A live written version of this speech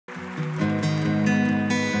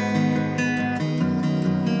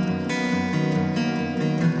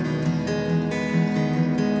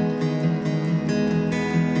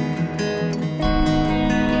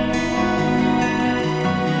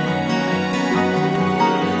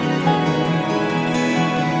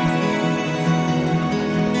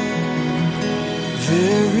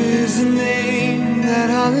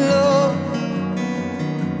love.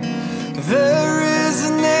 There is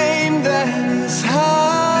a name that is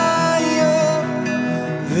higher.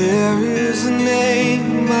 There is a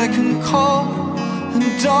name I can call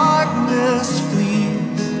and darkness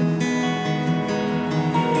flees.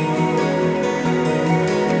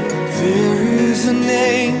 There is a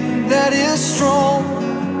name that is strong.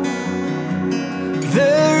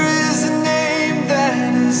 There is a name that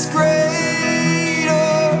is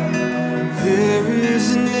greater. There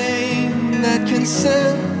is a name that can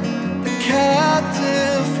set the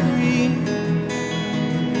captive free.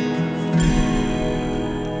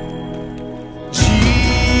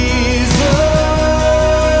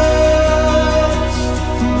 Jesus,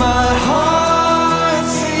 my heart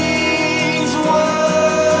sings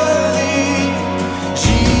worthy.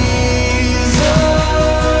 Jesus,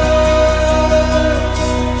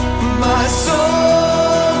 my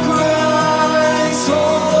soul cries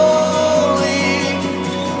holy.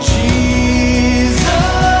 Jesus,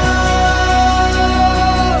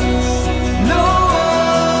 no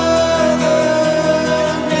other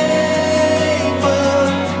name but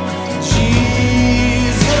Jesus,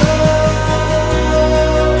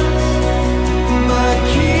 my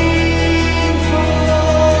King forever.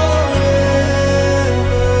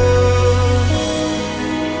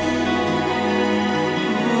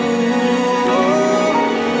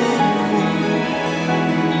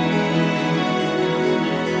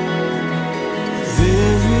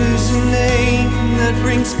 There is a name that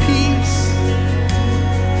brings peace,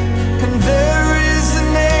 and there is a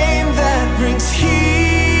name that brings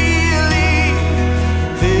healing.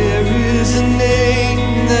 There is a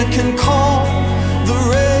name that can calm the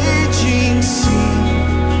raging sea.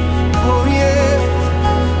 Oh yeah.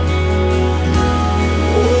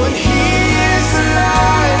 Oh, and He is the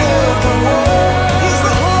light of the world. He's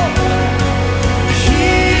the hope. He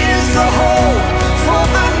is the hope for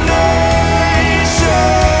the nations.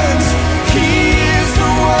 He is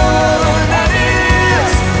the one that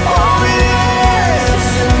is. Oh yes,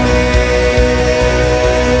 and then,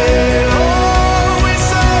 oh, we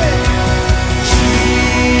say Jesus,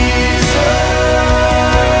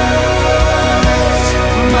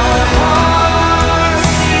 my heart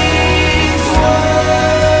sings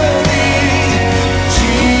worthy.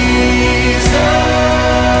 Jesus,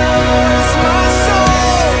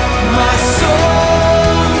 my soul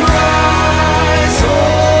cries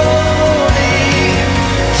holy.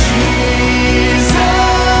 Jesus,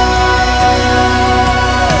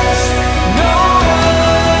 no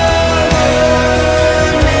other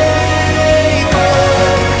name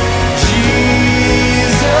but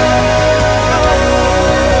Jesus,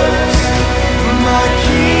 my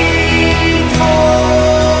King forever.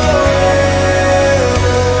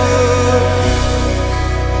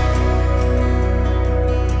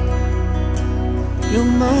 You're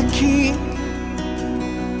my King.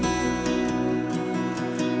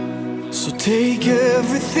 So take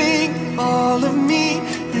everything, all of me,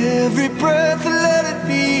 every breath, let it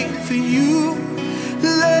be for you.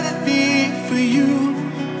 Let it be for you.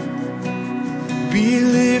 Be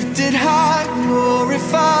lifted high,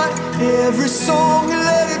 glorified. Every song,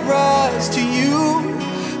 let it rise to you.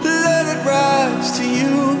 Let it rise to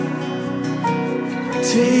you.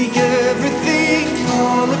 Take everything,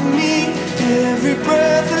 all of me, every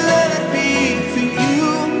breath, let it be for you.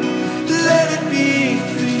 Let it be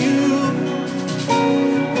for you.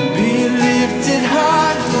 Be lifted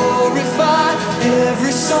high, glorified.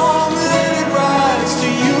 Every song, let it rise to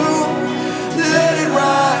you. Let it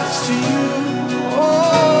rise to you.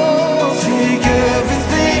 Oh, take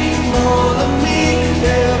everything, all of me,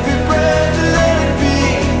 every breath, let it be.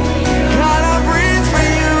 God, I breathe for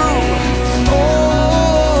you.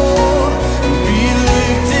 Oh, be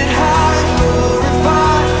lifted high,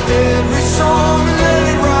 glorified. Every song, let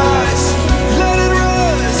it rise. Let it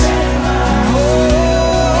rise.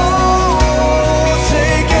 Oh,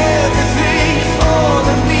 take everything, all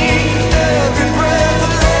of me,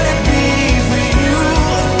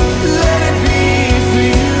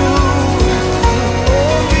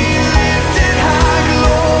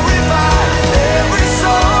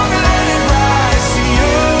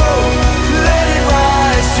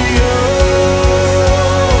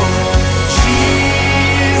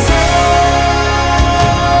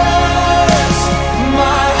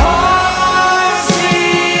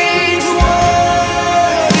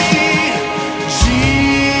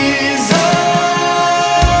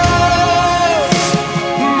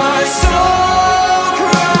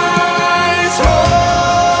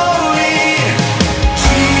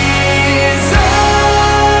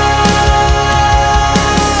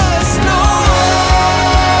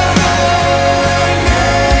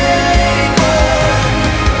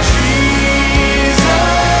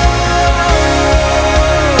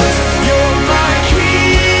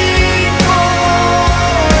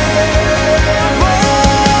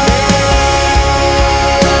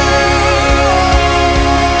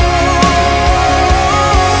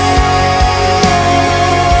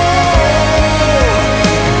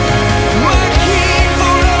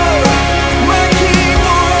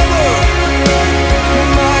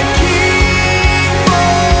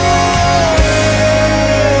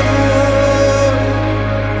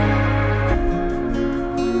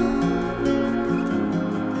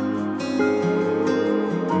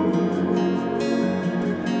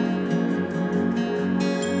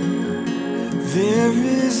 There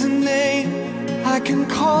is a name I can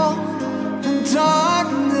call, and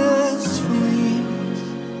darkness